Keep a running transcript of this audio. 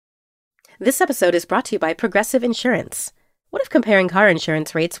This episode is brought to you by Progressive Insurance. What if comparing car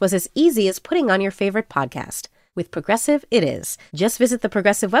insurance rates was as easy as putting on your favorite podcast? With Progressive, it is. Just visit the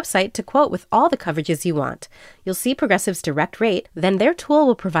Progressive website to quote with all the coverages you want. You'll see Progressive's direct rate, then their tool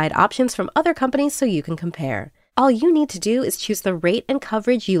will provide options from other companies so you can compare. All you need to do is choose the rate and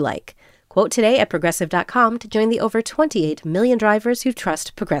coverage you like. Quote today at Progressive.com to join the over 28 million drivers who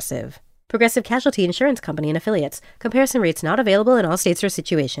trust Progressive. Progressive Casualty Insurance Company and Affiliates. Comparison rates not available in all states or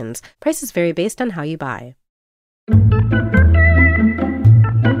situations. Prices vary based on how you buy.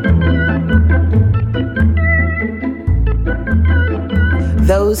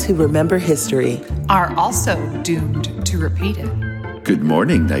 Those who remember history are also doomed to repeat it. Good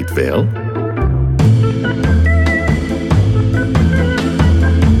morning, Night Vale.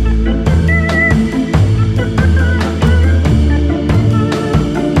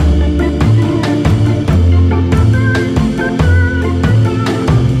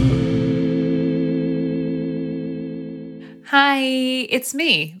 Hi, it's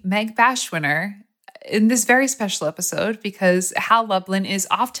me, Meg Bashwiner, in this very special episode because Hal Lublin is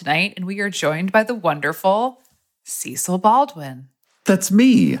off tonight and we are joined by the wonderful Cecil Baldwin. That's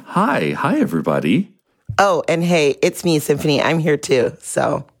me. Hi, everybody. Oh, and hey, it's me, Symphony. I'm here too.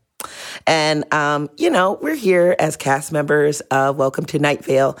 And we're here as cast members of Welcome to Night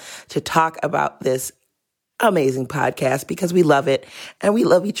Vale to talk about this amazing podcast because we love it and we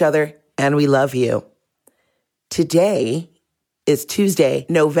love each other and we love you. Today is Tuesday,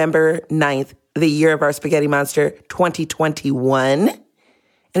 November 9th, the year of our spaghetti monster, 2021. And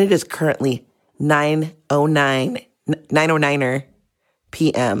it is currently 9:09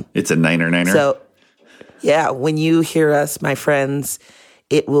 p.m. It's a niner. So, yeah, when you hear us, my friends,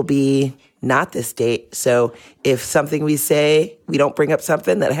 it will be not this date. So if something we say, we don't bring up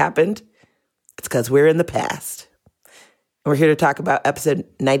something that happened, it's because we're in the past. And we're here to talk about episode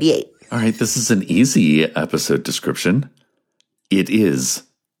 98. All right, this is an easy episode description. It is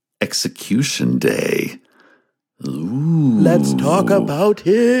Execution Day. Ooh. Let's talk about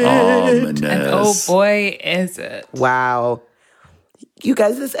it. Ominous. And oh boy, is it. Wow. You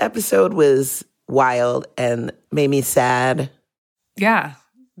guys, this episode was wild and made me sad. Yeah,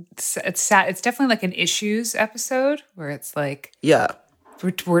 it's sad. It's definitely like an issues episode where it's like, yeah,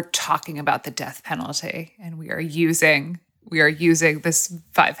 we're talking about the death penalty and we are using this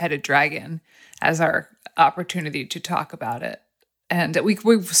five-headed dragon as our opportunity to talk about it. And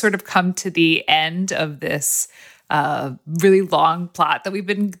we've sort of come to the end of this really long plot that we've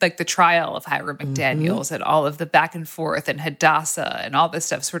been, like the trial of Hiram McDaniels and all of the back and forth and Hadassah and all this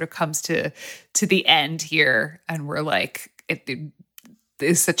stuff sort of comes to the end here. And we're like, it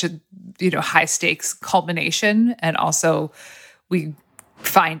is such a, high stakes culmination. And also we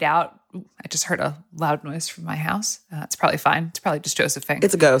find out, I just heard a loud noise from my house. It's probably fine. It's probably just Joseph Fink.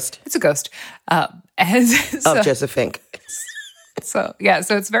 It's a ghost. Joseph Fink. So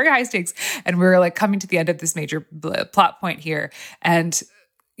it's very high stakes, and we're like coming to the end of this major plot point here, and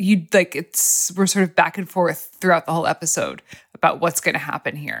we're sort of back and forth throughout the whole episode about what's going to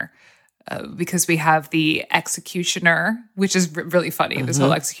happen here, because we have the executioner, which is really funny, this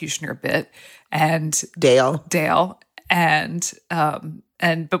whole executioner bit, and Dale, and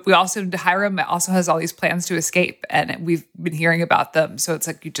but we also, Hiram also has all these plans to escape, and we've been hearing about them, so it's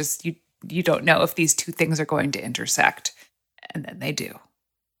like you don't know if these two things are going to intersect. And then they do.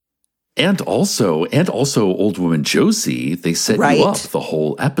 And also Old Woman Josie, they set you up the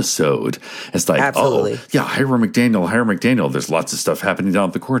whole episode. It's like, absolutely. Oh, yeah, Hiram McDaniel. There's lots of stuff happening down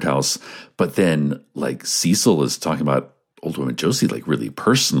at the courthouse. But then, like, Cecil is talking about Old Woman Josie, like, really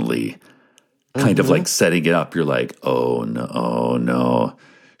personally, kind of like setting it up. You're like, oh, no,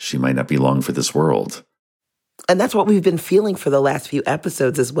 she might not be long for this world. And that's what we've been feeling for the last few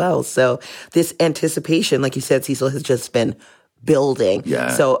episodes as well. So this anticipation, like you said, Cecil, has just been building. Yeah.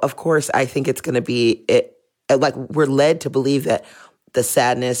 So, of course, I think it's going to be, like, we're led to believe that the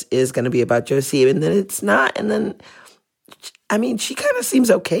sadness is going to be about Josie, and then it's not. And then, I mean, she kind of seems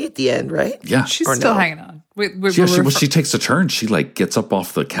okay at the end, right? Yeah. She's still hanging on. She takes a turn. She, like, gets up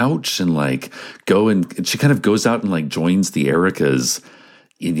off the couch and, like, and she kind of goes out and, like, joins the Ericas,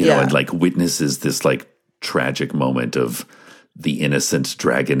 and, like, witnesses this, like, tragic moment of the innocent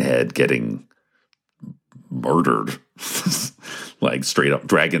Dragonhead getting murdered, like straight up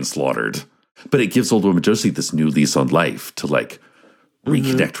dragon slaughtered. But it gives Old Woman Josie this new lease on life to like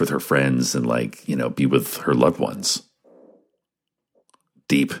reconnect with her friends and like, be with her loved ones.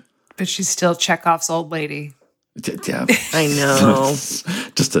 Deep. But she's still Chekhov's old lady. Yeah. I know.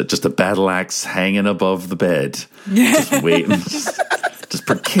 just a battle axe hanging above the bed. Just waiting. just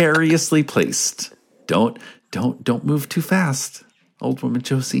precariously placed. Don't move too fast, Old Woman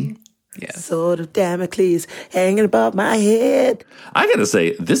Josie. Yes. Sword of Damocles hanging above my head. I gotta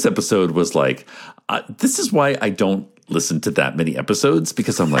say, this episode was like, this is why I don't listen to that many episodes,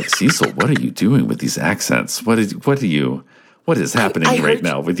 because I'm like, Cecil, what are you doing with these accents? What is happening right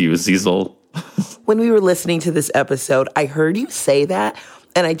now with you, Cecil? When we were listening to this episode, I heard you say that,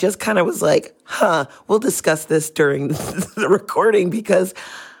 and I just kind of was like, we'll discuss this during the recording, because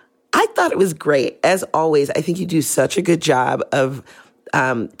I thought it was great. As always, I think you do such a good job of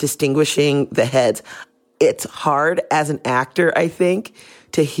distinguishing the heads. It's hard as an actor, I think,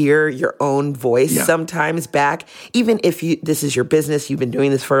 to hear your own voice sometimes back, even if this is your business, you've been doing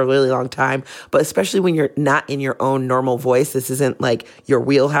this for a really long time, but especially when you're not in your own normal voice, this isn't like your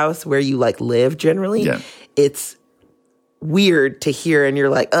wheelhouse where you like live generally. Yeah. It's weird to hear, and you're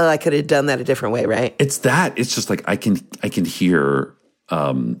like, oh, I could have done that a different way, right? It's just like I can hear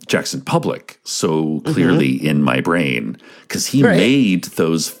Jackson Public so clearly in my brain, because he made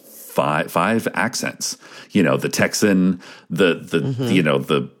those five accents. You know, the Texan,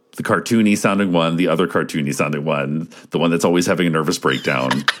 the cartoony sounding one, the other cartoony sounding one, the one that's always having a nervous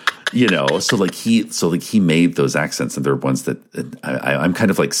breakdown. You know, so he made those accents, and they're ones that I'm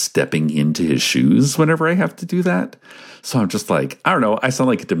kind of like stepping into his shoes whenever I have to do that. So I'm just like, I don't know, I sound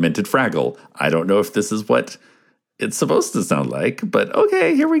like a demented Fraggle. I don't know if this is what it's supposed to sound like, but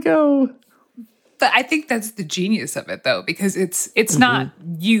okay, here we go. But I think that's the genius of it, though, because it's not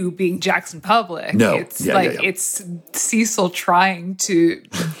you being Jackson Public. No, it's it's Cecil trying to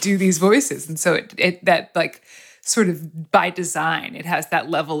do these voices, and so it that like sort of by design it has that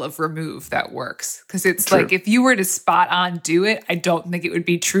level of remove that works, because it's True. Like if you were to spot on do it, I don't think it would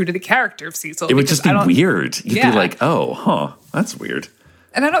be true to the character of Cecil. It would just be weird. You'd be like, oh, that's weird.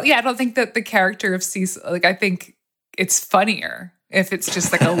 And I don't think that the character of Cecil, like, I think it's funnier if it's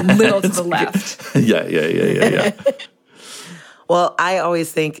just like a little to the left. Yeah. Well, I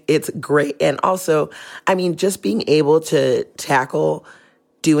always think it's great. And also, I mean, just being able to tackle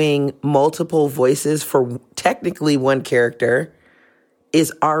doing multiple voices for technically one character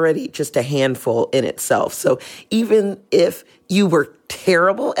is already just a handful in itself. So even if you were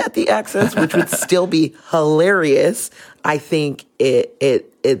terrible at the accents, which would still be hilarious, I think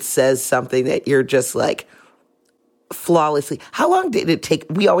it says something that you're just like, flawlessly. How long did it take?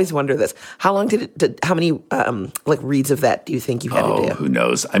 We always wonder this. How long how many like reads of that do you think you had to do? Who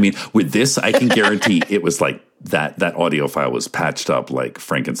knows? I mean, with this, I can guarantee it was like that audio file was patched up like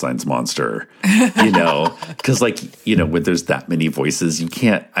Frankenstein's monster, you know, because like, you know, when there's that many voices,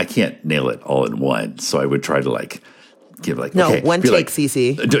 I can't nail it all in one. So I would try to like give like, one take,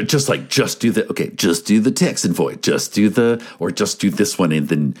 Cece. Just do the Texan voice, just do this one, and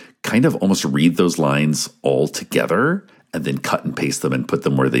then kind of almost read those lines all together and then cut and paste them and put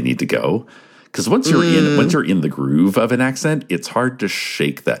them where they need to go. Because once you're in the groove of an accent, it's hard to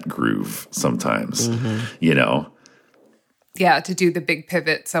shake that groove sometimes, you know? Yeah, to do the big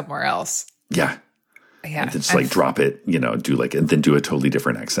pivot somewhere else. Yeah. And then just like drop it, you know, and then do a totally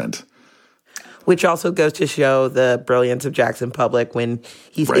different accent. Which also goes to show the brilliance of Jackson Public when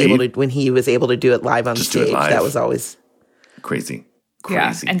he was able to do it live on stage. That was always crazy.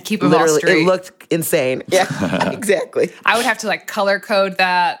 Yeah, and keep them all straight. It looked insane. Yeah, exactly. I would have to like color code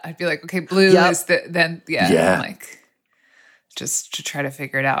that. I'd be like, okay, blue is like just to try to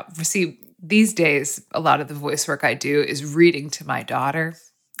figure it out. See, these days, a lot of the voice work I do is reading to my daughter.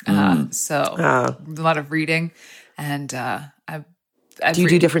 So a lot of reading, and do you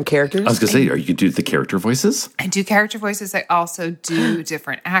do different characters? I was going to say, you do the character voices? I do character voices. I also do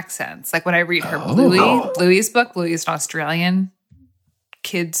different accents. Like when I read her Bluey's book, Bluey is an Australian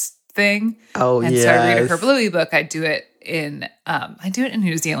kids thing. So I read her Bluey book. I do it in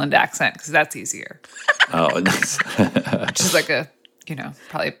New Zealand accent because that's easier. Oh, nice. Which is like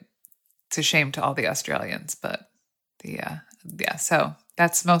probably it's a shame to all the Australians, but so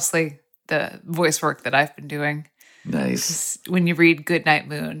that's mostly the voice work that I've been doing. Nice. When you read Goodnight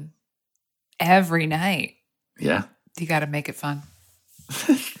Moon every night, you got to make it fun.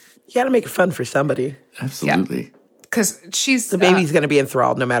 You got to make it fun for somebody. Absolutely. Because the baby's going to be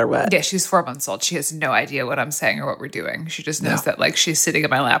enthralled no matter what. Yeah, she's 4 months old. She has no idea what I'm saying or what we're doing. She just knows that like she's sitting in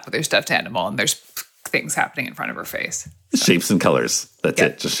my lap with her stuffed animal and there's things happening in front of her face. So. Shapes and colors. That's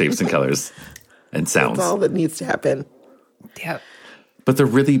it. Just shapes and colors and sounds. That's all that needs to happen. Yep. But they're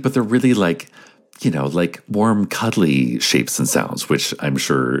really like, you know, like warm, cuddly shapes and sounds, which I'm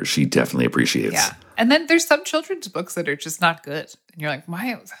sure she definitely appreciates. Yeah. And then there's some children's books that are just not good. And you're like,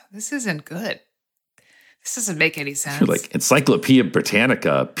 why? This isn't good. This doesn't make any sense. You're like Encyclopedia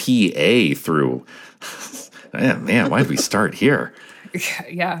Britannica, PA through. Man, why did we start here?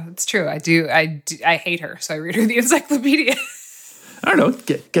 Yeah, it's true. I do. I hate her, so I read her the encyclopedia. I don't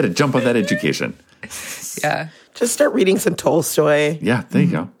know, get a jump on that education. Yeah. Just start reading some Tolstoy. Yeah, there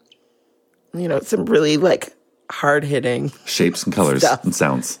you go. You know, some really like hard-hitting Shapes and colors stuff. and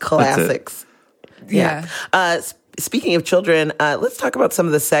sounds. Classics. Yeah. Speaking of children, let's talk about some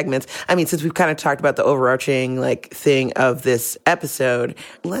of the segments. I mean, since we've kind of talked about the overarching like thing of this episode,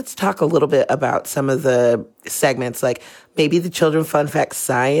 let's talk a little bit about some of the segments, like maybe the Children Fun Fact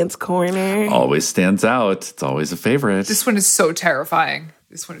Science Corner. Always stands out. It's always a favorite. This one is so terrifying.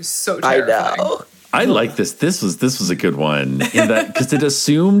 I know. I like this. This was a good one in that because it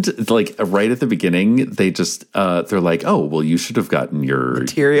assumed like right at the beginning they just they're like, oh well, you should have gotten your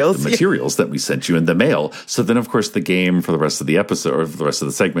materials that we sent you in the mail. So then of course the game for the rest of the episode or for the rest of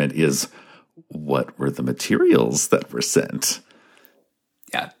the segment is what were the materials that were sent?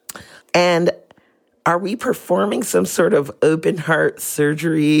 Yeah. And are we performing some sort of open heart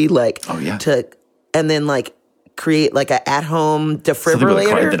surgery like and then like create like an at-home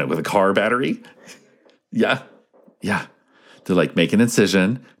defibrillator with a car battery? Yeah. They're like, make an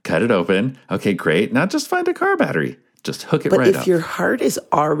incision, cut it open. Okay, great. Now just find a car battery. Just hook it right up. But if your heart is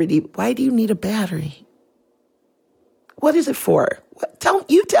already, why do you need a battery? What is it for? Tell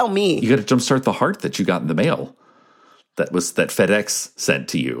me. You got to jumpstart the heart that you got in the mail. That FedEx sent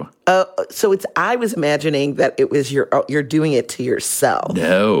to you. So I was imagining that it was you're doing it to yourself.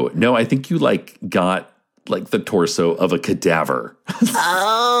 No, I think you like got like the torso of a cadaver.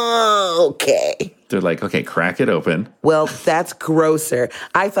 Oh, okay. They're like, okay, crack it open. Well, that's grosser.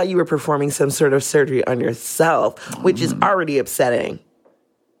 I thought you were performing some sort of surgery on yourself, which is already upsetting.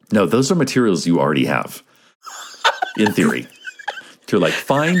 No, those are materials you already have, in theory. They're like,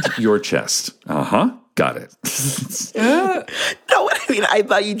 find your chest. Got it. No, I mean, I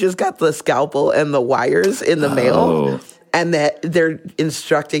thought you just got the scalpel and the wires in the mail, and that they're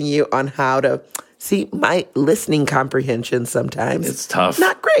instructing you on how to... See, my listening comprehension sometimes... It's tough.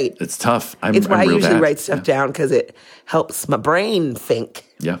 Not great. It's tough. It's why I usually write stuff down, because it helps my brain think.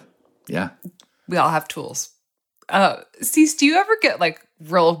 Yeah. We all have tools. Cease, do you ever get like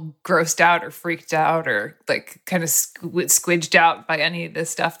real grossed out or freaked out or like kind of squidged out by any of the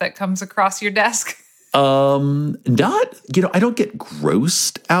stuff that comes across your desk? Not, I don't get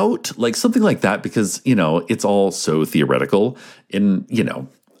grossed out like something like that because, it's all so theoretical and,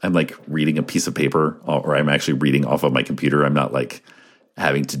 I'm like reading a piece of paper or I'm actually reading off of my computer. I'm not like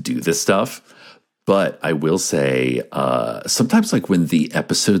having to do this stuff. But I will say sometimes like when the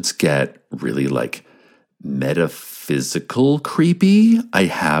episodes get really like metaphysical creepy, I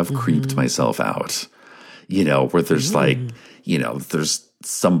have creeped myself out, where there's like, there's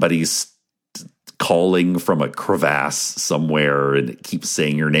somebody's calling from a crevasse somewhere and it keeps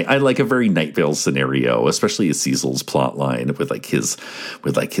saying your name. I like a very Night Vale scenario, especially Cecil's plot line with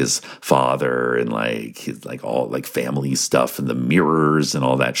his father and like his like all like family stuff and the mirrors and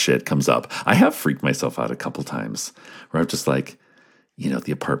all that shit comes up. I have freaked myself out a couple times where I'm just like,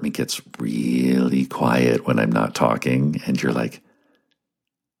 the apartment gets really quiet when I'm not talking and you're like,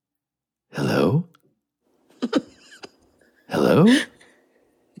 hello? Hello?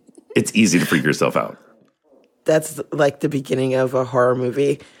 It's easy to freak yourself out. That's like the beginning of a horror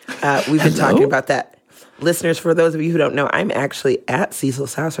movie. We've been talking about that. Listeners, for those of you who don't know, I'm actually at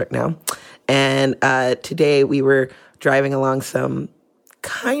Cecil's house right now. And today we were driving along some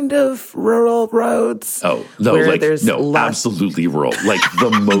kind of rural roads. Oh, no, absolutely rural. Like the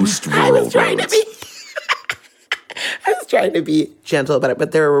most rural roads. I was trying to be gentle about it,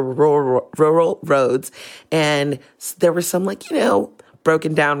 but there were rural roads. And there were some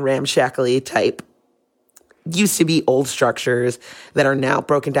broken down ramshackly type, used to be old structures that are now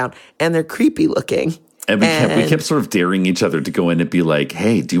broken down, and they're creepy looking. And we kept sort of daring each other to go in and be like,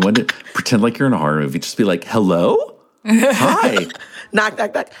 hey, do you want to pretend like you're in a horror movie? Just be like, hello? Hi. Knock,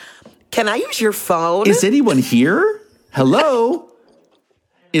 knock, knock. Can I use your phone? Is anyone here? Hello?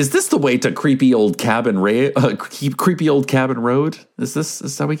 Is this the way to creepy old cabin road? Is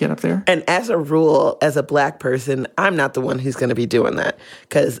this how we get up there? And as a rule, as a black person, I'm not the one who's going to be doing that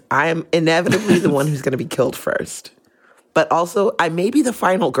because I'm inevitably the one who's going to be killed first. But also, I may be the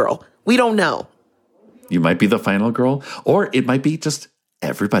final girl. We don't know. You might be the final girl, or it might be just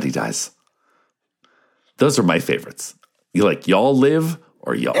everybody dies. Those are my favorites. Y'all live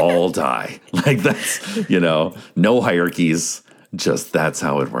or you all die. Like that's, no hierarchies. Just that's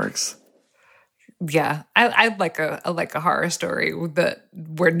how it works. Yeah, I like a horror story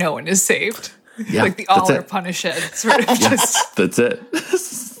where no one is saved. Yeah, like the all are punished sort of just. That's it.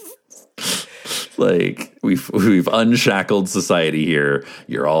 Like we've unshackled society here.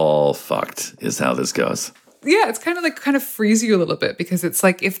 You're all fucked. Is how this goes. Yeah, it's kind of frees you a little bit because it's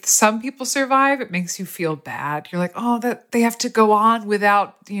like if some people survive, it makes you feel bad. You're like, oh, that they have to go on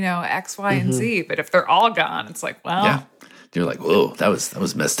without, X, Y, and Z. But if they're all gone, it's like, well, Yeah. You're like, whoa, that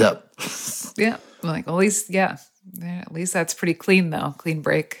was messed up. yeah. Like, at least that's pretty clean though. Clean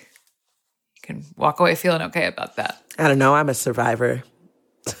break. You can walk away feeling okay about that. I don't know. I'm a survivor.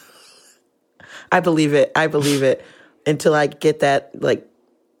 I believe it until I get that like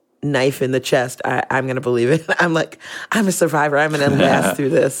knife in the chest. I'm going to believe it. I'm like, I'm a survivor. I'm going to last through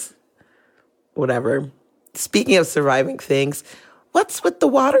this. Whatever. Speaking of surviving things, what's with the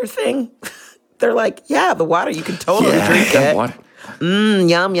water thing? They're like, yeah, the water, you can totally drink it. Water. Yum,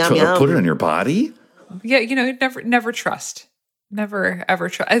 yum, yum. Put it on your body? Yeah, never trust. Never, ever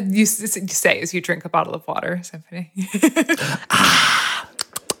trust. You say as you drink a bottle of water, Symphony.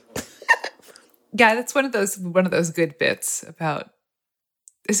 Yeah, that's one of those good bits about.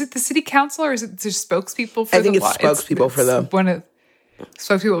 Is it the city council or is it the spokespeople for the water? I think it's spokespeople for the one of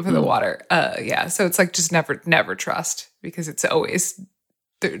spokespeople for the water. Yeah, so it's like just never trust because it's always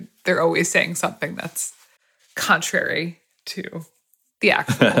they're always saying something that's contrary to the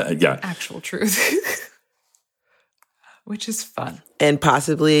actual truth. Which is fun. And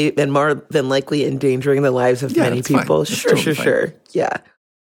possibly and more than likely endangering the lives of many people. Sure. Yeah.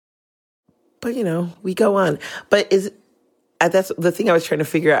 But we go on. But that's the thing I was trying to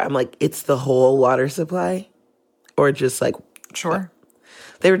figure out. I'm like, it's the whole water supply? Or just like sure.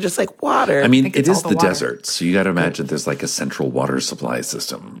 They were just like water. I mean, it is the water. desert. So you got to imagine there's like a central water supply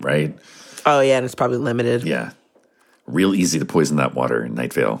system, right? Oh, yeah, and it's probably limited. Yeah. Real easy to poison that water in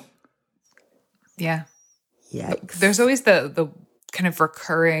Night Vale. Yeah. Yikes. There's always the kind of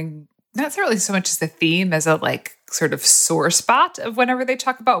recurring, not necessarily so much as the theme as a like sort of sore spot of whenever they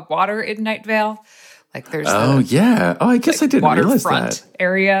talk about water in Night Vale. Like there's I guess I didn't realize that.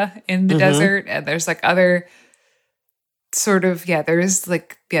 Area in the desert, and there's like other sort of there is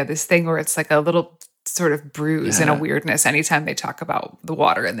like this thing where it's like a little sort of bruise and a weirdness anytime they talk about the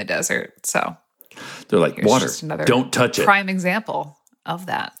water in the desert. So they're like, water, don't touch it. Prime example of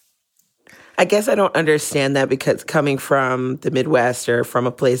that. I guess I don't understand that because coming from the Midwest or from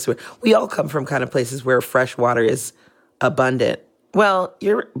a place where we all come from kind of places where fresh water is abundant. Well,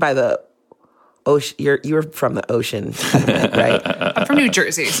 you're by the ocean. You're from the ocean, right? I'm from New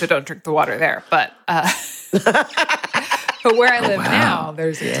Jersey, so don't drink the water there. But but where I live now,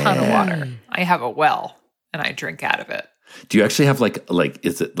 there's a ton of water. I have a well, and I drink out of it. Do you actually have like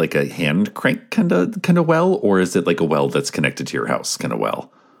is it like a hand crank kind of well, or is it like a well that's connected to your house kind of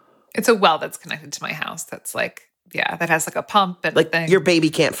well? It's a well that's connected to my house. That's like, that has like a pump and like thing. Your baby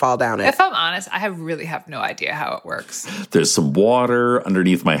can't fall down it. If I'm honest, I really have no idea how it works. There's some water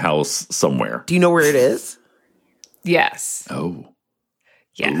underneath my house somewhere. Do you know where it is? Yes. Oh.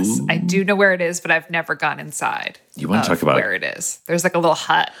 Yes. Ooh. I do know where it is, but I've never gone inside. You want to talk about where it is? There's like a little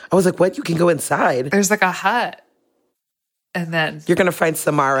hut. I was like, what? You can go inside? There's like a hut. And then you're going to find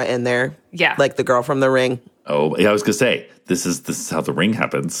Samara in there. Yeah. Like the girl from The Ring. Oh, yeah, I was going to say, this is how The Ring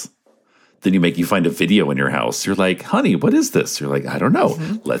happens. Then you find a video in your house. You're like, honey, what is this? You're like, I don't know.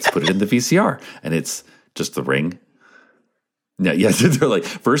 Let's put it in the VCR. And it's just The Ring. No, yeah, they're like,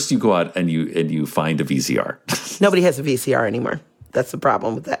 first you go out and you find a VCR. Nobody has a VCR anymore. That's the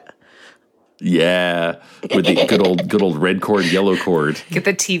problem with that. Yeah, with the good old red cord, yellow cord. Get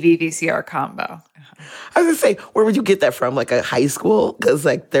the TV VCR combo. I was going to say, where would you get that from? Like a high school? Because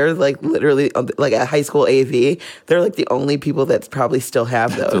like they're like literally like a high school AV. They're like the only people that probably still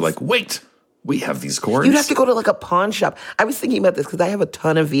have those. They're like, wait. We have these cords. You'd have to go to like a pawn shop. I was thinking about this because I have a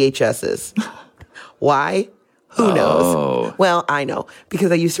ton of VHSs. Why? Who knows? Well, I know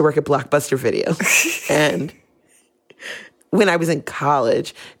because I used to work at Blockbuster Video. And when I was in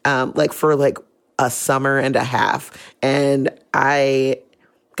college, like for like a summer and a half, and I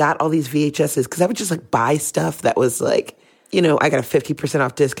got all these VHSs because I would just like buy stuff that was like, I got a 50%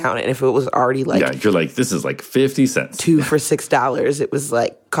 off discount. And if it was already like... Yeah, you're like, this is like 50 cents. 2 for $6. It was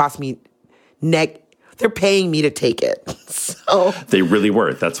like, cost me... They're paying me to take it. So they really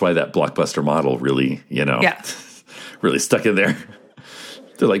were. That's why that Blockbuster model really, really stuck in there.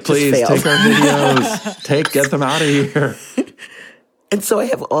 They're like, please take our videos. Get them out of here. And so I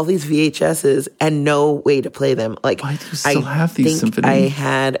have all these VHSs and no way to play them. Like, why do you still have these, Symphony? I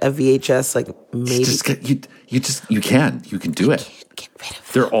had a VHS, like maybe you can do it. Get rid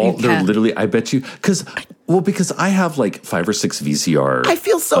of they're literally, I bet you, because I have like 5 or 6 VCR. I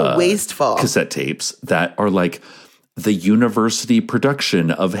feel so wasteful. Cassette tapes that are like the university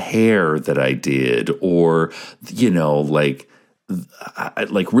production of Hair that I did, or, like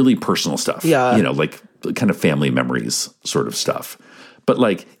really personal stuff. Yeah. Like kind of family memories sort of stuff. But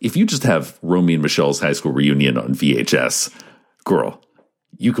like, if you just have Romy and Michelle's high school reunion on VHS, girl,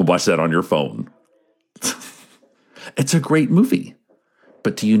 you can watch that on your phone. It's a great movie.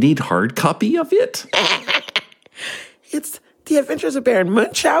 But do you need hard copy of it? It's The Adventures of Baron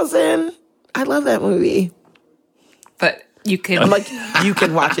Munchausen. I love that movie. But you can I'm like, you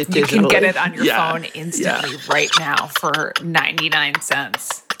can watch it digitally. you can get it on your phone instantly right now for 99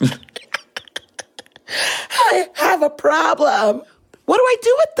 cents. I have a problem. What do I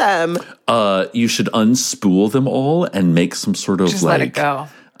do with them? You should unspool them all and make some sort of Just like let it go.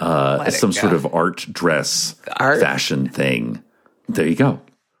 some sort of art dress fashion thing. There you go.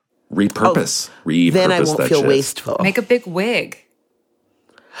 Repurpose. Repurpose Then I won't that feel shit. wasteful. Make a big wig.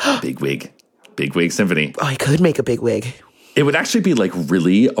 Big wig. Big wig symphony. I could make a big wig. It would actually be like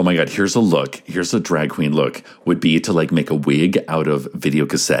really, oh my God, here's a look. Here's a drag queen look would be to like make a wig out of video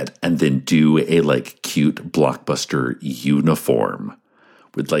cassette and then do a like cute blockbuster uniform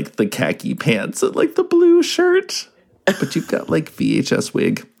with like the khaki pants and like the blue shirt. But you've got like VHS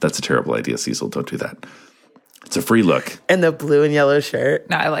wig. That's a terrible idea, Cecil. Don't do that. It's a free look. And the blue and yellow shirt.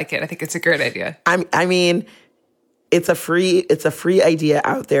 No, I like it. I think it's a great idea. I mean, it's a free idea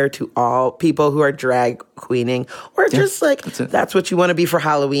out there to all people who are drag queening, or just like that's what you want to be for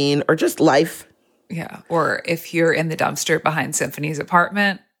Halloween, or just life. Yeah. Or if you're in the dumpster behind Symphony's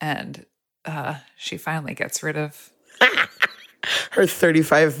apartment and she finally gets rid of her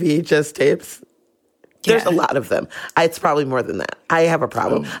 35 VHS tapes. There's a lot of them. It's probably more than that. I have a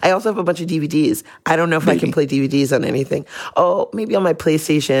problem. I also have a bunch of DVDs. I don't know if I can play DVDs on anything. Oh, maybe on my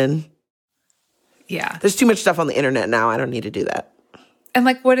PlayStation. Yeah. There's too much stuff on the internet now. I don't need to do that. And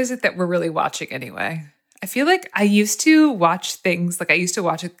like, what is it that we're really watching anyway? I feel like I used to watch things, like I used to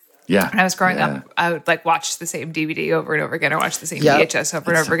watch it when I was growing up. I would like watch the same DVD over and over again, or watch the same VHS over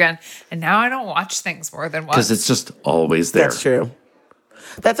and over again. And now I don't watch things more than once. Because it's just always there. That's true.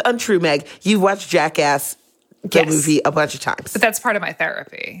 That's untrue, Meg. You've watched Jackass, the movie, a bunch of times. But that's part of my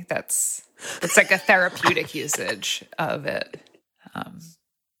therapy. It's like a therapeutic usage of it.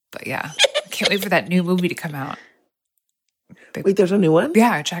 But yeah, I can't wait for that new movie to come out. Wait, there's a new one?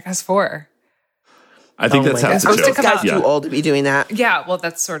 Yeah, Jackass 4. I think that's how it's supposed to come out. This guy's too old to be doing that. Yeah, well,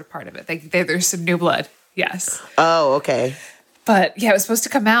 that's sort of part of it. There's some new blood. Yes. Oh, okay. But yeah, it was supposed to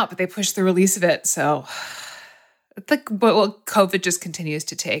come out, but they pushed the release of it. So it's like, well, COVID just continues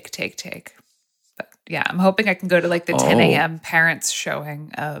to take. But yeah, I'm hoping I can go to like the 10 a.m. parents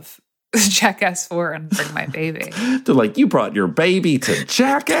showing of Jackass 4 and bring my baby. They're like, you brought your baby to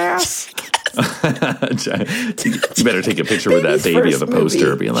Jackass? You better take a picture with that baby on the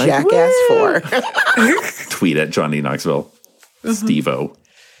poster, being like, Jackass 4. Tweet at Johnny Knoxville. Steve-O.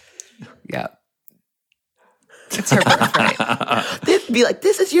 Yeah. It's her birthright. Be like,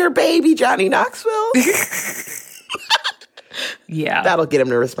 this is your baby, Johnny Knoxville. Yeah. That'll get him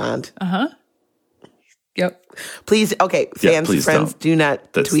to respond. Uh-huh. Yep. Please, okay, fans, please friends, do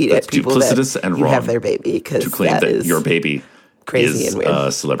not tweet at people duplicitous that and you wrong have their baby, because to claim that your baby crazy is and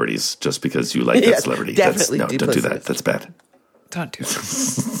weird. Celebrities just because you like that celebrity. Definitely don't do that. That's bad. Don't do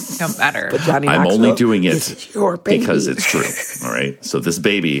it. No matter. But Johnny I'm Knoxville, only doing it this is your baby. because it's true. All right. So this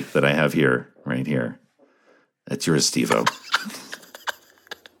baby that I have here, right here, that's yours, Steve-O.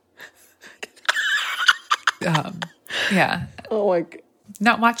 Yeah. Oh my God.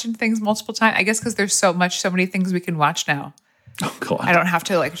 Not watching things multiple times. I guess because there's so many things we can watch now. Oh God. I don't have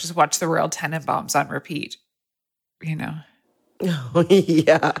to like just watch the Royal Tenenbaums on repeat. You know. Oh,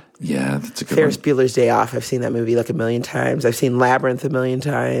 yeah. Yeah, that's a good Ferris one. Bueller's Day Off. I've seen that movie like a million times. I've seen Labyrinth a million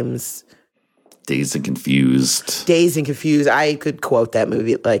times. Dazed and Confused. Dazed and Confused. I could quote that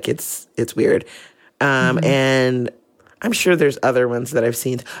movie like it's weird. And I'm sure there's other ones that I've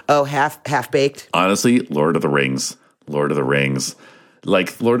seen. Oh, Half Baked. Honestly, Lord of the Rings. Like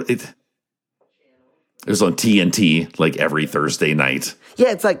it was on TNT like every Thursday night.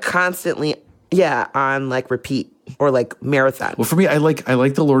 Yeah, it's like constantly on like repeat or like marathon. Well, for me, I like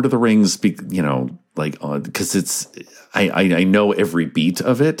the Lord of the Rings, because it's I know every beat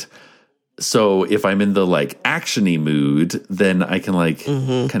of it. So if I'm in the like actiony mood, then I can like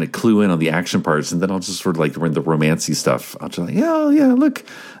kind of clue in on the action parts, and then I'll just sort of like when the romancy stuff, I'll just like, yeah, look,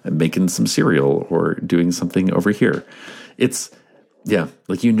 I'm making some cereal or doing something over here. It's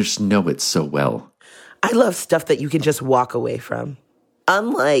like you just know it so well. I love stuff that you can just walk away from.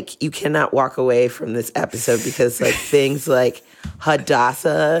 Unlike, you cannot walk away from this episode because like things like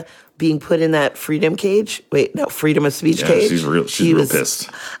Hadassah being put in that freedom cage. Wait, no, freedom of speech cage. She's real pissed.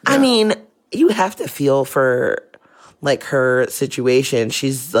 Yeah. I mean, you have to feel for like her situation.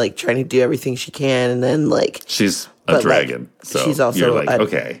 She's like trying to do everything she can, and then like she's a dragon. Like, so she's also you're like,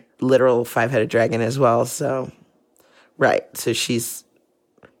 okay, literal 5-headed dragon as well. So right, so she's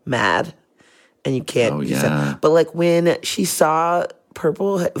mad and you can't. Oh, yeah. But like when she saw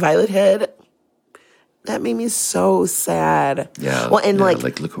Violet Head, that made me so sad. Yeah. Well, and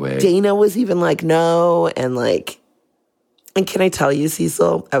like look away. Dana was even like, no. And like, and can I tell you,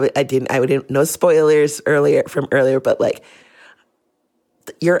 Cecil, I didn't, no spoilers earlier, but like,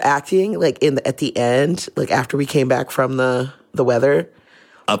 you're acting like at the end, like after we came back from the weather.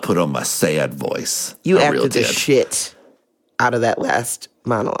 I put on my sad voice. You I acted the shit out of that last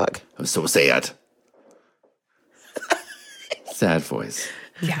monologue. I'm so sad. Sad voice.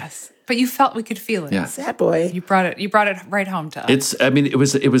 Yes. But you felt we could feel it. Yeah. Sad boy. You brought it right home to us. It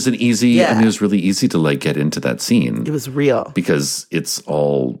was an easy, it was really easy to like get into that scene. It was real. Because it's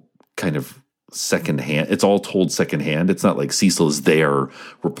all kind of secondhand. It's all told secondhand. It's not like Cecil is there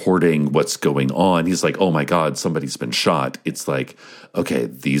reporting what's going on. He's like, oh my God, somebody's been shot. It's like, okay,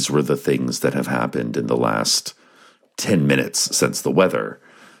 these were the things that have happened in the last 10 minutes since the weather.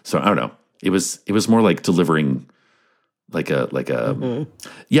 So I don't know. It was more like delivering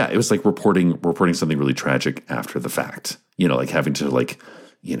it was like reporting something really tragic after the fact. You know, like having to like,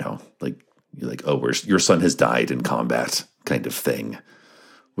 you know, like you're like, oh, your son has died in combat kind of thing,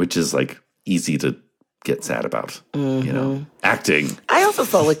 which is like easy to get sad about, you know, acting. I also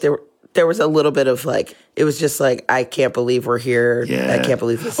felt like there was a little bit of like, it was just like, I can't believe we're here. Yeah. I can't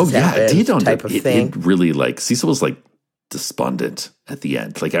believe this has happened, it did type of thing. It really like, Cecil was like despondent at the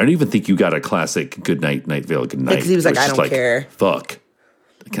end. Like, I don't even think you got a classic good night, Night Vale, good night. Because he was like, I don't care. Fuck.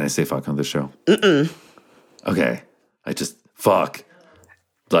 Can I say fuck on this show? Mm-mm. Okay. I just, fuck.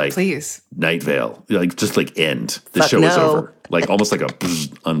 Like, please. Night Vale. Like, just like end. The fuck show is no. over. Like, almost like a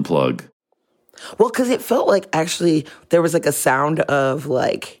unplug. Well, because it felt like actually there was like a sound of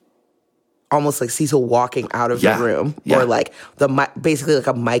like almost like Cecil walking out of the room, or like basically like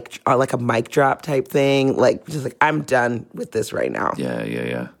a mic drop type thing. Like just like, I'm done with this right now.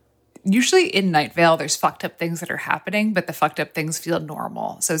 Yeah. Usually in Night Vale, there's fucked up things that are happening, but the fucked up things feel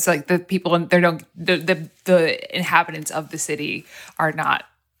normal. So it's like the people the inhabitants of the city are not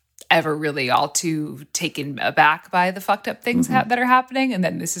ever really all too taken aback by the fucked up things that are happening. And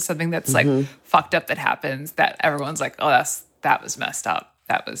then this is something that's like fucked up that happens that everyone's like, oh, that was messed up.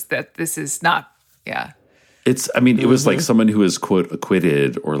 This is not, yeah. It was like someone who is quote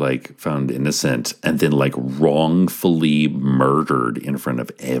acquitted or like found innocent and then like wrongfully murdered in front of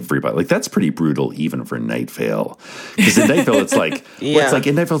everybody. Like that's pretty brutal even for Night Vale. Because in Night Vale, it's like,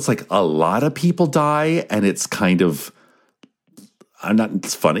 in Night Vale, it's like a lot of people die and it's kind of,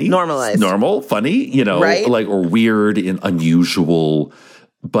 it's funny. Normalized. It's normal, funny, you know, right? Like, or weird and unusual.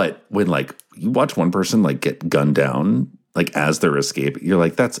 But when like you watch one person like get gunned down, like as they're escaping, you're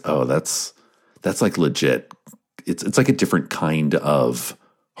like, that's like legit. It's like a different kind of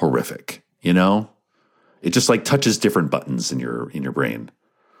horrific, you know? It just like touches different buttons in your brain.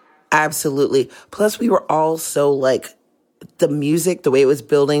 Absolutely. Plus we were all so like, the music, the way it was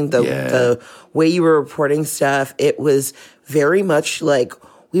building, the way you were reporting stuff, it was very much like,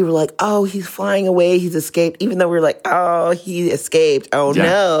 we were like, oh, he's flying away, he's escaped, even though we were like, oh, he escaped, oh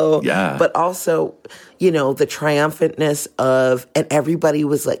no. Yeah. But also, you know, the triumphantness of, and everybody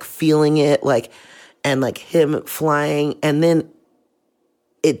was like feeling it, like, and like him flying, and then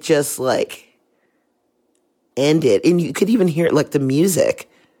it just like ended. And you could even hear it, like the music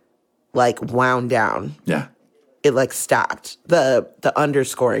like wound down. Yeah. It like stopped the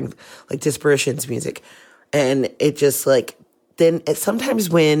underscoring, like Disparition's music. And it just like, then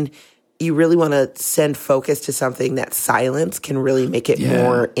sometimes when you really want to send focus to something, that silence can really make it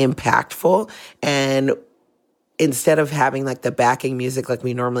more impactful. And instead of having like the backing music like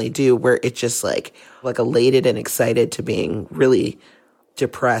we normally do, where it's just like elated and excited to being really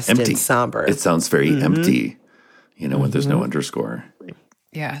depressed and somber. It sounds very empty, you know, when there's no underscore.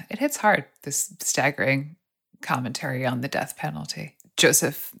 Yeah, it hits hard, this staggering commentary on the death penalty.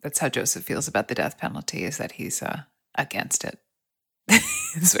 Joseph, that's how Joseph feels about the death penalty, is that he's against it.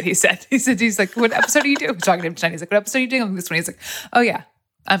 That's what he said. He's like, what episode are you doing? We're talking to him tonight. He's like, what episode are you doing on this one? He's like, oh yeah,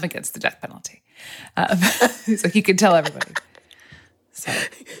 I'm against the death penalty. He's like, you can tell everybody. So,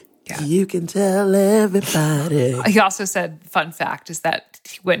 yeah. You can tell everybody. He also said, fun fact, is that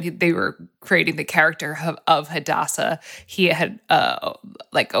when they were creating the character of Hadassah, he had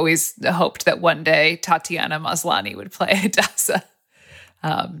always hoped that one day Tatiana Maslany would play Hadassah.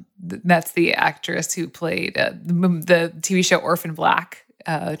 That's the actress who played the TV show Orphan Black.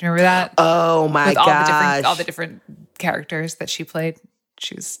 Do you remember that? Oh my gosh! All the different characters that she played.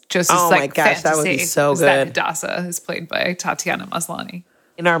 She's just my gosh, that would be so good. That Hadassah is played by Tatiana Maslany.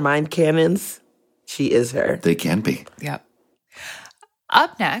 In our mind canons, she is her. They can be. Yep.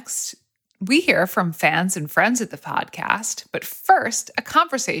 Up next, We hear from fans and friends of the podcast, but first, a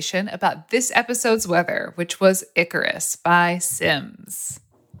conversation about this episode's weather, which was Icarus by Sims.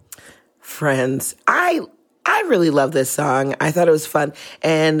 Friends, I really love this song. I thought it was fun.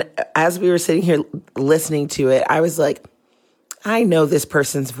 And as we were sitting here listening to it, I was like, I know this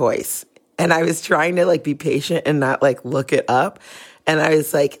person's voice. And I was trying to like be patient and not like look it up. And I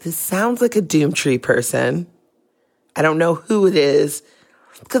was like, this sounds like a Doomtree person. I don't know who it is,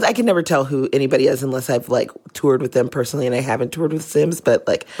 because I can never tell who anybody is unless I've like toured with them personally, and I haven't toured with Sims, but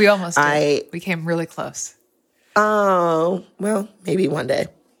like we almost did. We came really close. Oh, well, maybe one day.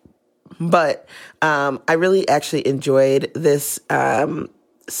 But I really actually enjoyed this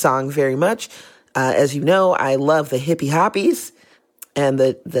song very much. As you know, I love the hippie hoppies and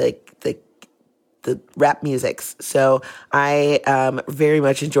the rap musics. So I very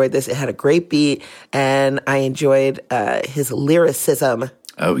much enjoyed this. It had a great beat, and I enjoyed his lyricism.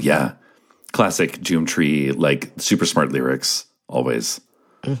 Oh, yeah. Classic Doomtree, like super smart lyrics, always.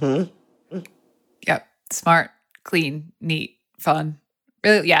 Mm-hmm. Yep. Smart, clean, neat, fun.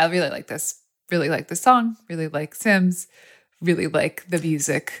 Really, yeah, I really like this. Really like the song. Really like Sims. Really like the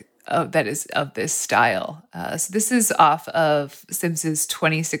music that is of this style. So this is off of Sims's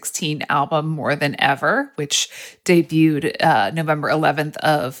 2016 album More Than Ever, which debuted November 11th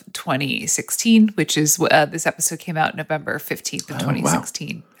of 2016, which is this episode came out November 15th of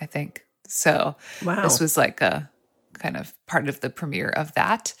 2016, I think. So this was like a kind of part of the premiere of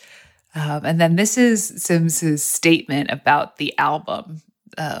that. And then this is Sims's statement about the album,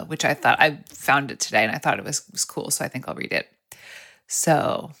 which I found it today and I thought it was cool. So I think I'll read it.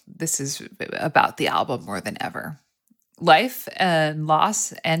 So this is about the album More Than Ever. Life and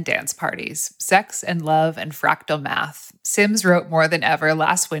loss and dance parties, sex and love and fractal math. Sims wrote More Than Ever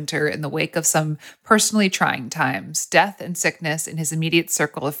last winter in the wake of some personally trying times, death and sickness in his immediate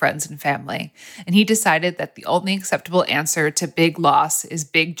circle of friends and family. And he decided that the only acceptable answer to big loss is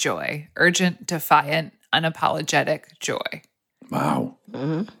big joy, urgent, defiant, unapologetic joy. Wow.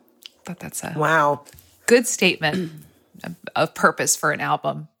 Mm-hmm. I thought that's a good statement of purpose for an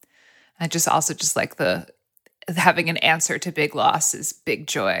album. I just like the having an answer to big loss is big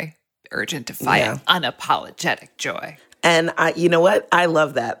joy, urgent, defiant, unapologetic joy. And you know what? I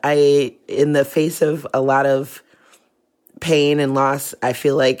love that. In the face of a lot of pain and loss, I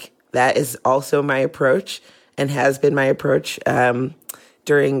feel like that is also my approach and has been my approach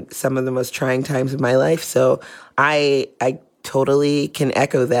during some of the most trying times of my life. So I totally can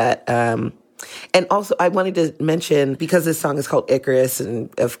echo that. And also, I wanted to mention, because this song is called Icarus, and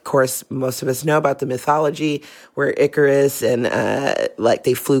of course, most of us know about the mythology where Icarus and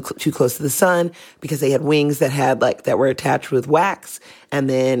they flew too close to the sun because they had wings that were attached with wax, and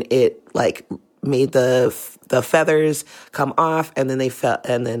then it made the feathers come off, and then they fell,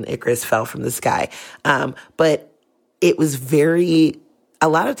 and then Icarus fell from the sky. But it was a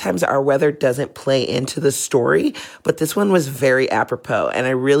lot of times our weather doesn't play into the story, but this one was very apropos, and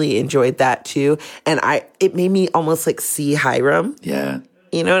I really enjoyed that too. And it made me almost see Hiram. Yeah.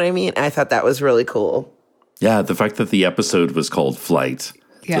 You know what I mean? I thought that was really cool. Yeah, the fact that the episode was called Flight.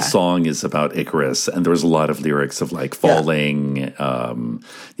 Yeah. The song is about Icarus, and there was a lot of lyrics of falling. It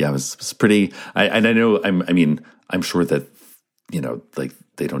was pretty. I know. I'm sure that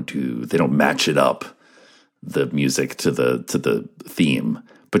they don't match it up, the music to the theme,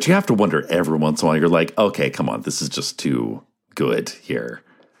 but you have to wonder every once in a while. You're like, okay, come on, this is just too good here.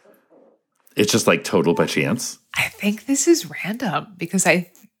 It's just total by chance. I think this is random because I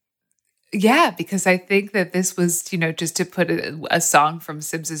think that this was, just to put a song from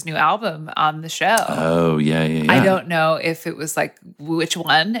Sims's new album on the show. Oh, yeah. I don't know if it was which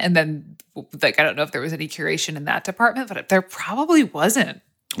one. And then I don't know if there was any curation in that department, but there probably wasn't.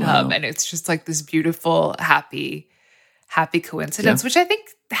 Wow. And it's just this beautiful, happy coincidence, which I think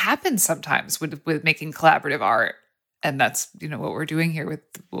happens sometimes with making collaborative art. And that's, what we're doing here with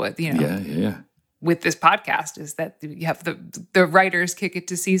with this podcast, is that you have the writers kick it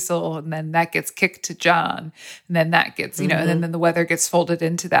to Cecil, and then that gets kicked to John, and then that gets, and then the weather gets folded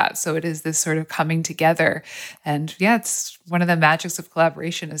into that. So it is this sort of coming together. And it's one of the magics of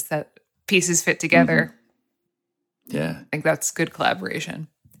collaboration is that pieces fit together. Mm-hmm. Yeah. I think that's good collaboration.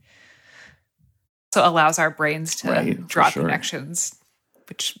 Also allows our brains to draw connections,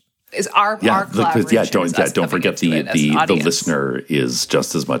 which is our collaboration. Don't forget the listener is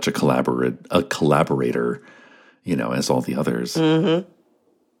just as much a collaborator, as all the others. Mm-hmm.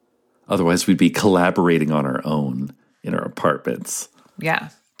 Otherwise, we'd be collaborating on our own in our apartments.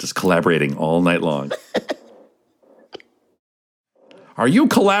 Yeah, just collaborating all night long. Are you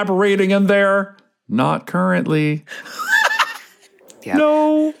collaborating in there? Not currently. Yeah.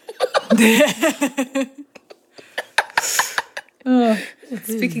 No.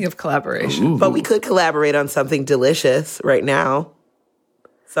 Speaking of collaboration. Ooh. But we could collaborate on something delicious right now.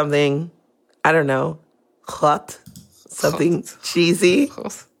 Something, I don't know, hot, something cheesy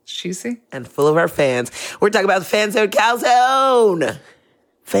Cheesy? and full of our fans. We're talking about the Fan Zone Calzone.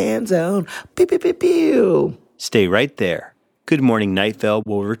 Fan Zone. Pew, pew, pew, pew. Stay right there. Good Morning Night Vale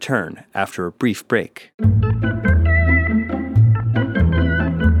will return after a brief break.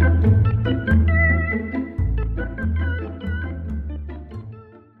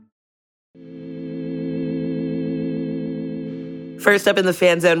 First up in the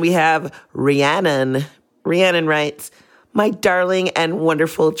Fan Zone, we have Rhiannon. Rhiannon writes, "My darling and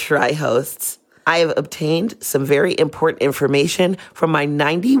wonderful tri-hosts, I have obtained some very important information from my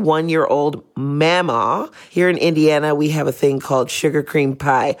 91-year-old mama. Here in Indiana, we have a thing called sugar cream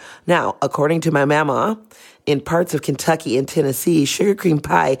pie. Now, according to my mama, in parts of Kentucky and Tennessee, sugar cream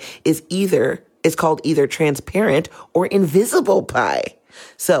pie is called either transparent or invisible pie.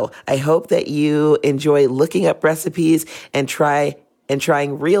 So I hope that you enjoy looking up recipes and trying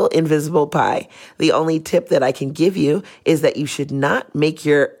real invisible pie. The only tip that I can give you is that you should not make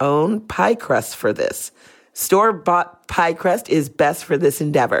your own pie crust for this. Store-bought pie crust is best for this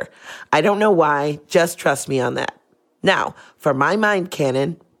endeavor. I don't know why, just trust me on that. Now, for my mind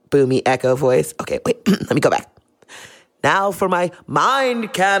cannon, boomy echo voice. Okay, wait, let me go back. Now for my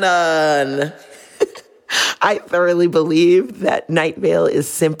mind cannon. I thoroughly believe that Night Vale is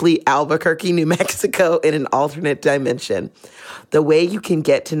simply Albuquerque, New Mexico in an alternate dimension. The way you can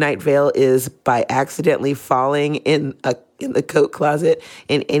get to Night Vale is by accidentally falling in the coat closet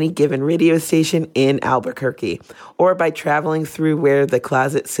in any given radio station in Albuquerque, or by traveling through where the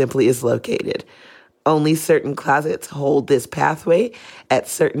closet simply is located. Only certain closets hold this pathway at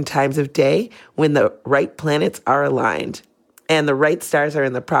certain times of day when the right planets are aligned. And the right stars are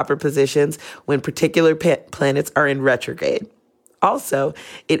in the proper positions when particular planets are in retrograde. Also,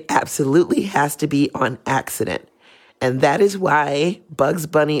 it absolutely has to be on accident. And that is why Bugs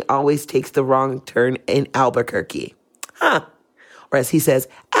Bunny always takes the wrong turn in Albuquerque. Or as he says,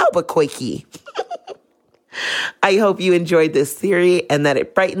 Albuquerque. I hope you enjoyed this theory and that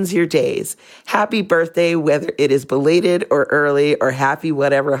it brightens your days. Happy birthday, whether it is belated or early, or happy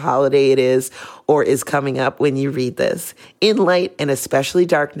whatever holiday it is or is coming up when you read this. In light and especially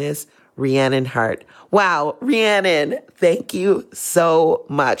darkness, Rhiannon Hart." Wow, Rhiannon, thank you so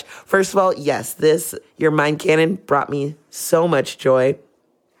much. First of all, yes, your mind cannon brought me so much joy.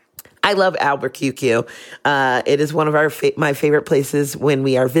 I love Albuquerque. It is one of my favorite places when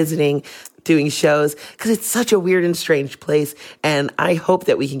we are visiting, doing shows, because it's such a weird and strange place. And I hope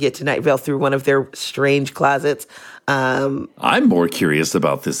that we can get to Night Vale through one of their strange closets. I'm more curious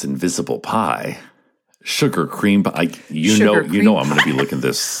about this invisible pie. Sugar cream pie. You know I'm going to be looking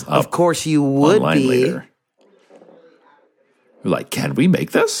this up. Of course you would be. Later. We're like, can we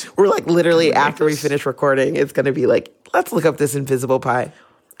make this? We're like literally after we finish recording, it's going to be like, let's look up this invisible pie.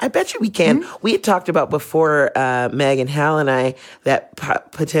 I bet you we can. Mm-hmm. We had talked about before, Meg and Hal and I, that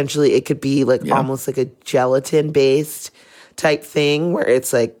potentially it could be like almost like a gelatin-based type thing where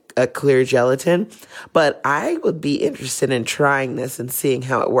it's like a clear gelatin. But I would be interested in trying this and seeing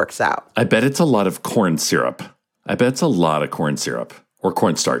how it works out. I bet it's a lot of corn syrup. I bet it's a lot of corn syrup or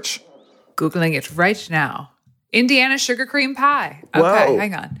cornstarch. Googling it right now. Indiana sugar cream pie. Okay, Whoa.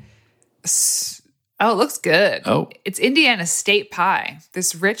 Hang on. Oh, it looks good. Oh. It's Indiana state pie.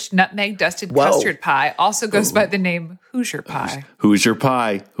 This rich nutmeg-dusted custard pie also goes by the name Hoosier pie. Who's your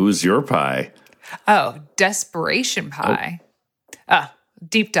pie? Who's your pie? Oh, desperation pie.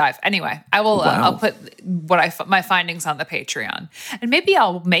 Deep dive. Anyway, I will. Wow. I'll put my findings on the Patreon, and maybe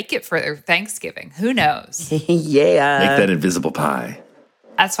I'll make it for Thanksgiving. Who knows? Yeah. Make that invisible pie.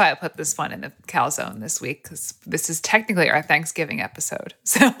 That's why I put this one in the Calzone this week, because this is technically our Thanksgiving episode.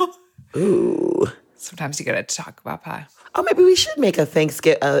 So, Ooh. Sometimes you got to talk about pie. Oh, maybe we should make a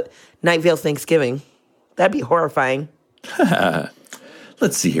Night Vale Thanksgiving. That'd be horrifying.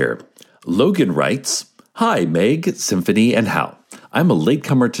 Let's see here. Logan writes, "Hi, Meg, Symphony, and Hal. I'm a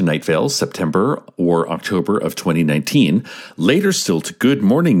latecomer to Night Vale, September or October of 2019. Later still to Good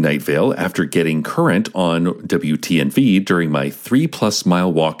Morning Night Vale after getting current on WTNV during my 3+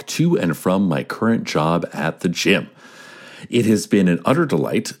 mile walk to and from my current job at the gym. It has been an utter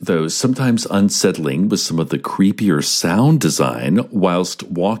delight, though sometimes unsettling with some of the creepier sound design whilst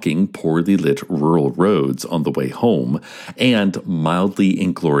walking poorly lit rural roads on the way home, and mildly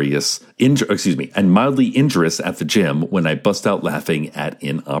injurious at the gym when I bust out laughing at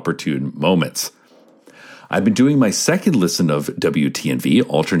inopportune moments. I've been doing my second listen of WTNV,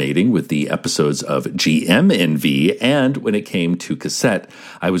 alternating with the episodes of GMNV, and when it came to cassette,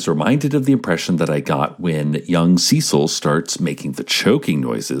 I was reminded of the impression that I got when young Cecil starts making the choking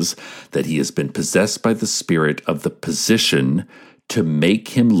noises, that he has been possessed by the spirit of the position to make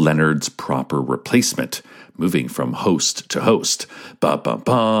him Leonard's proper replacement, moving from host to host,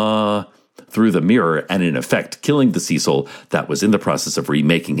 ba-ba-ba, through the mirror, and in effect killing the Cecil that was in the process of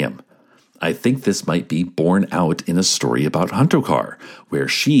remaking him. I think this might be borne out in a story about Huntokar, where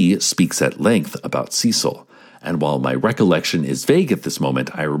she speaks at length about Cecil. And while my recollection is vague at this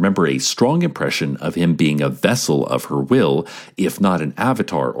moment, I remember a strong impression of him being a vessel of her will, if not an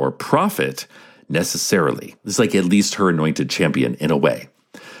avatar or prophet, necessarily. It's like at least her anointed champion in a way.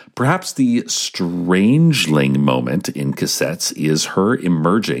 Perhaps the Strangeling moment in cassettes is her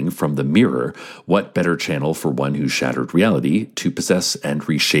emerging from the mirror. What better channel for one who shattered reality to possess and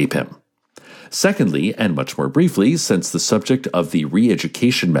reshape him? Secondly, and much more briefly, since the subject of the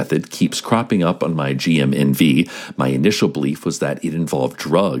re-education method keeps cropping up on my GMNV, my initial belief was that it involved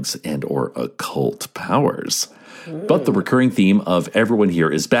drugs and or occult powers. But the recurring theme of everyone here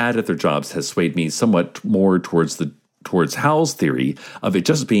is bad at their jobs has swayed me somewhat more towards Hal's theory of it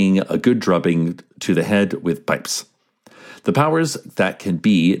just being a good drubbing to the head with pipes. The powers that can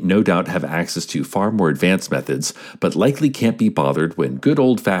be, no doubt, have access to far more advanced methods, but likely can't be bothered when good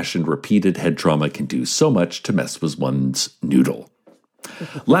old-fashioned repeated head trauma can do so much to mess with one's noodle.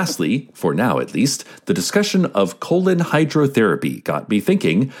 Lastly, for now at least, the discussion of colon hydrotherapy got me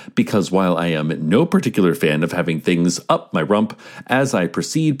thinking, because while I am no particular fan of having things up my rump, as I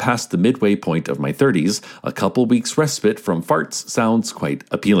proceed past the midway point of my 30s, a couple weeks respite from farts sounds quite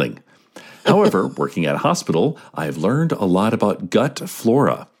appealing. However, working at a hospital, I've learned a lot about gut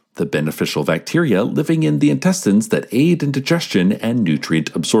flora, the beneficial bacteria living in the intestines that aid in digestion and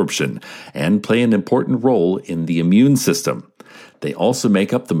nutrient absorption, and play an important role in the immune system. They also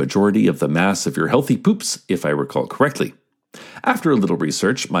make up the majority of the mass of your healthy poops, if I recall correctly. After a little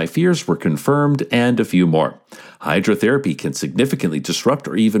research, my fears were confirmed and a few more. Hydrotherapy can significantly disrupt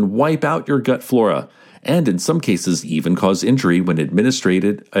or even wipe out your gut flora, and in some cases even cause injury when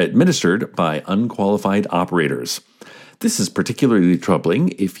administered by unqualified operators. This is particularly troubling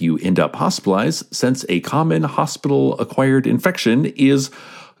if you end up hospitalized, since a common hospital-acquired infection is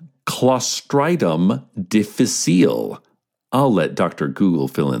Clostridium difficile. I'll let Dr. Google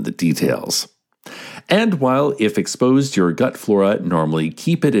fill in the details. And while if exposed your gut flora normally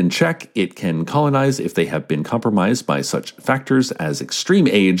keep it in check, it can colonize if they have been compromised by such factors as extreme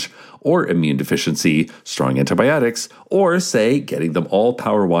age or immune deficiency, strong antibiotics, or, say, getting them all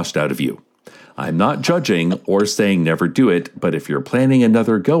power washed out of you. I'm not judging or saying never do it, but if you're planning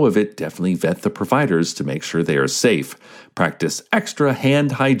another go of it, definitely vet the providers to make sure they are safe. Practice extra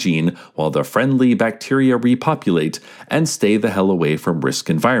hand hygiene while the friendly bacteria repopulate, and stay the hell away from risk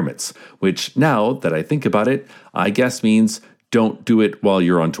environments, which, now that I think about it, I guess means don't do it while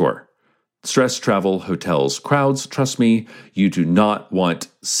you're on tour. Stress, travel, hotels, crowds, trust me, you do not want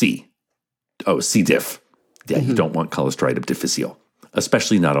C. C. diff. Yeah, you don't want Clostridium difficile,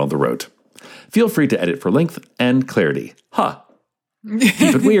 especially not on the road. Feel free to edit for length and clarity. Keep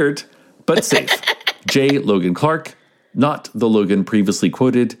it weird, but safe. J. Logan Clark, not the Logan previously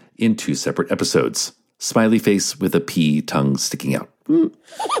quoted in 2 separate episodes. Smiley face with a P tongue sticking out.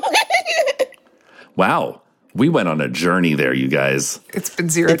 Wow. We went on a journey there, you guys. It's been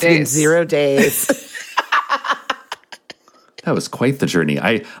 0 days. It's been 0 days. That was quite the journey.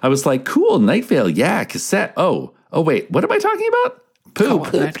 I was like, cool, Night Vale, yeah, cassette. Oh, wait, what am I talking about? Poop.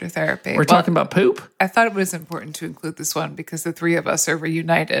 Hydrotherapy. We're talking about poop? I thought it was important to include this one because the 3 of us are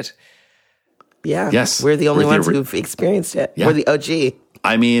reunited. Yeah. Yes. We're the only ones who've experienced it. Yeah. We're the OG.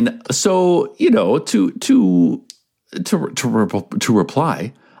 I mean, so, to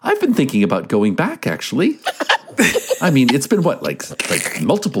reply, I've been thinking about going back, actually. I mean, it's been what, like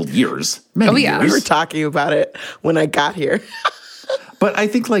multiple years. Many years. We were talking about it when I got here. But I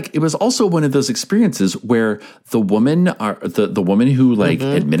think it was also one of those experiences where the woman who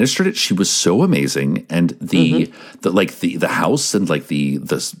administered it, she was so amazing, and the house and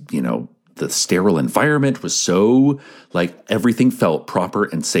the sterile environment was so everything felt proper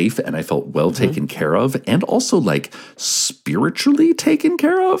and safe, and I felt well taken care of, and also spiritually taken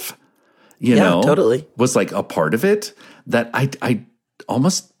care of. You know, totally was a part of it that I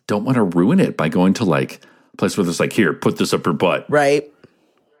almost don't want to ruin it by going to a place where there's here, put this up your butt. Right.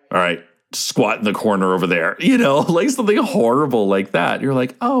 All right, squat in the corner over there. Something horrible like that. You're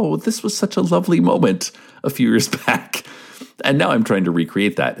oh, this was such a lovely moment a few years back. And now I'm trying to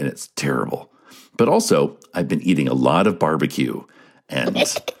recreate that, and it's terrible. But also, I've been eating a lot of barbecue. And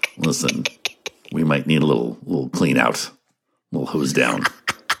listen, We might need a little clean out, a little hose down.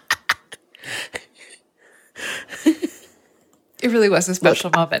 It really was a special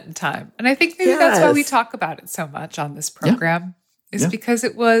moment in time. And I think maybe that's why we talk about it so much on this program, is because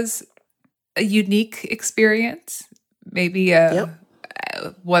it was a unique experience, maybe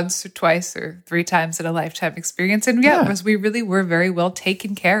once or twice or 3 times in a lifetime experience. And because we really were very well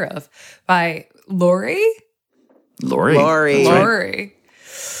taken care of by Lori. Right.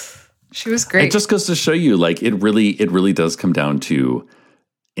 She was great. It just goes to show you, like, it really does come down to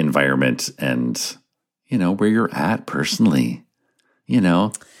environment and, where you're at personally, Yeah.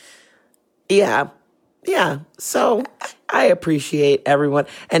 So I appreciate everyone.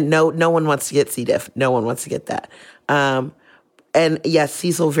 And no one wants to get C. diff. No one wants to get that. And yes,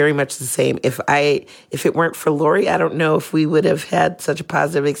 Cecil, very much the same. If it weren't for Lori, I don't know if we would have had such a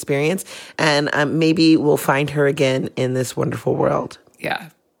positive experience. And maybe we'll find her again in this wonderful world. Yeah.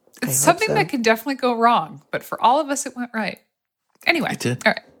 It's something that can definitely go wrong. But for all of us, it went right. Anyway. It did.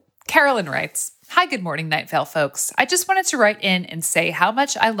 All right. Carolyn writes, "Hi, good morning, Night Vale folks. I just wanted to write in and say how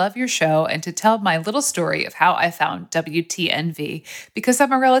much I love your show and to tell my little story of how I found WTNV because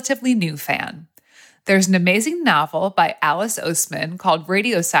I'm a relatively new fan. There's an amazing novel by Alice Oseman called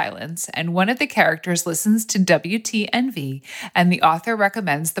Radio Silence, and one of the characters listens to WTNV, and the author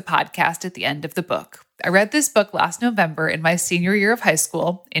recommends the podcast at the end of the book. I read this book last November in my senior year of high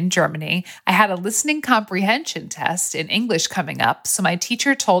school in Germany. I had a listening comprehension test in English coming up, so my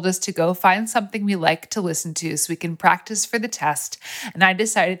teacher told us to go find something we like to listen to so we can practice for the test, and I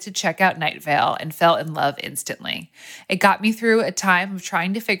decided to check out Night Vale and fell in love instantly. It got me through a time of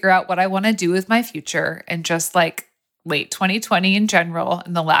trying to figure out what I want to do with my future, and just like late 2020 in general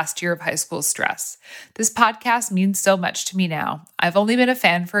and the last year of high school stress. This podcast means so much to me now. I've only been a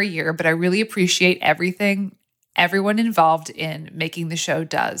fan for a year, but I really appreciate everything everyone involved in making the show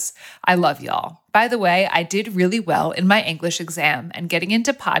does. I love y'all. By the way, I did really well in my English exam, and getting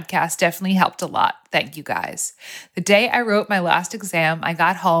into podcasts definitely helped a lot. Thank you guys. The day I wrote my last exam, I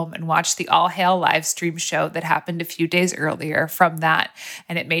got home and watched the All Hail live stream show that happened a few days earlier from that,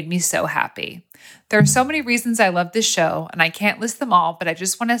 and it made me so happy. There are so many reasons I love this show, and I can't list them all, but I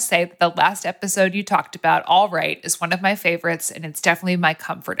just want to say that the last episode you talked about, All Right, is one of my favorites, and it's definitely my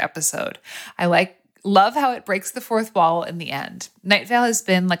comfort episode. I love how it breaks the fourth wall in the end. Night Vale has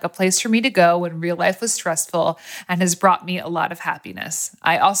been like a place for me to go when real life was stressful and has brought me a lot of happiness.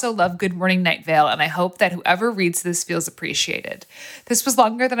 I also love Good Morning Night Vale, and I hope that whoever reads this feels appreciated. This was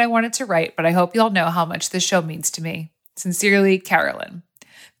longer than I wanted to write, but I hope you all know how much this show means to me. Sincerely, Carolyn.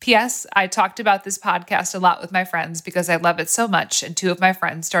 P.S. I talked about this podcast a lot with my friends because I love it so much, and 2 of my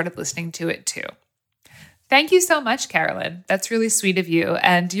friends started listening to it too. Thank you so much, Carolyn. That's really sweet of you.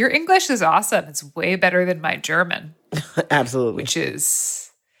 And your English is awesome. It's way better than my German. Absolutely. Which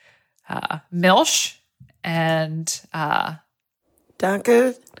is Milch and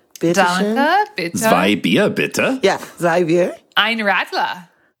Danke, bitte schön. Danke, bitte. Zwei Bier, bitte. Yeah, zwei Bier. Ein Radler.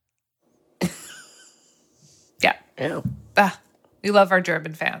 Yeah. We love our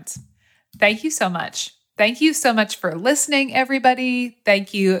German fans. Thank you so much. Thank you so much for listening, everybody.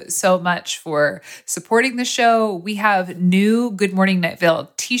 Thank you so much for supporting the show. We have new Good Morning Night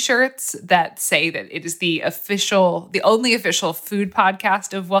Vale t-shirts that say that it is the only official food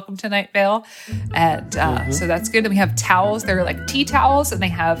podcast of Welcome to Night Vale. And so that's good. And we have towels. They're like tea towels, and they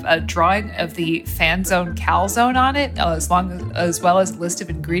have a drawing of the Fan Zone Calzone on it, as well as a list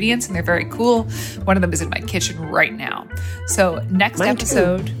of ingredients. And they're very cool. One of them is in my kitchen right now. So next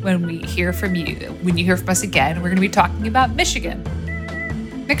episode, when you hear from us again, we're going to be talking about Michigan.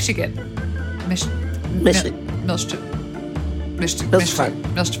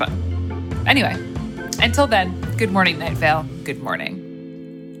 Anyway, until then, good morning, Night Vale. Good morning.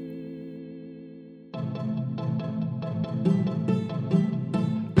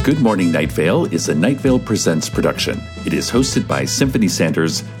 Good Morning Night Vale is a Night Vale Presents production. It is hosted by Symphony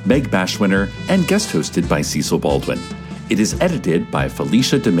Sanders, Meg Bashwinner, and guest hosted by Cecil Baldwin. It is edited by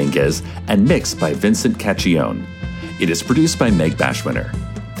Felicia Dominguez and mixed by Vincent Cacchione. It is produced by Meg Bashwinner.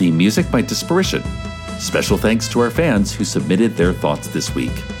 Theme music by Disparition. Special thanks to our fans who submitted their thoughts this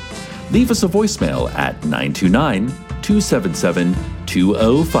week. Leave us a voicemail at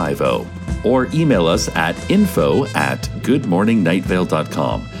 929-277-2050 or email us at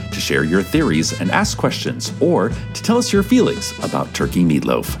info@goodmorningnightVale.com to share your theories and ask questions, or to tell us your feelings about turkey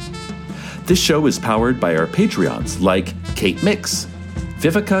meatloaf. This show is powered by our Patreons like Kate Mix,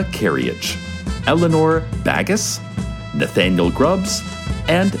 Vivica Carriage, Eleanor Bagus, Nathaniel Grubbs,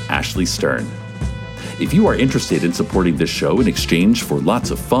 and Ashley Stern. If you are interested in supporting this show in exchange for lots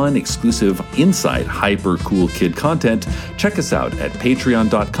of fun, exclusive, inside, hyper cool kid content, check us out at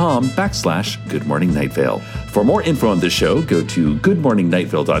patreon.com/Good Morning Night Vale. For more info on this show, go to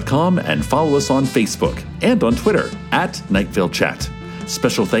goodmorningnightVale.com and follow us on Facebook and on Twitter @NightValeChat.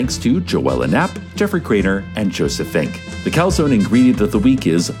 Special thanks to Joella Knapp, Jeffrey Craner, and Joseph Fink. The Calzone ingredient of the week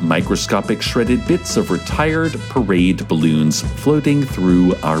is microscopic shredded bits of retired parade balloons floating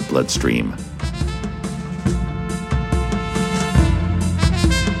through our bloodstream.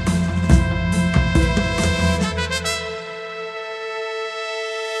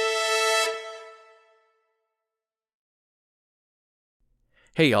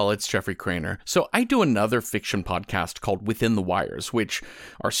 Hey y'all, it's Jeffrey Craner. So I do another fiction podcast called Within the Wires, which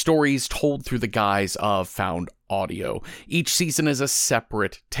are stories told through the guise of found audio. Each season is a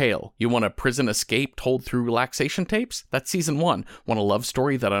separate tale. You want a prison escape told through relaxation tapes? That's season 1. Want a love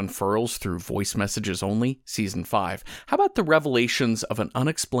story that unfurls through voice messages only? Season 5. How about the revelations of an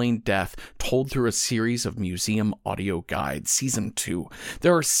unexplained death told through a series of museum audio guides? Season 2.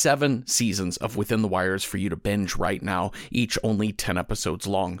 There are 7 seasons of Within the Wires for you to binge right now, each only 10 episodes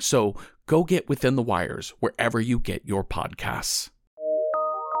long. So go get Within the Wires wherever you get your podcasts.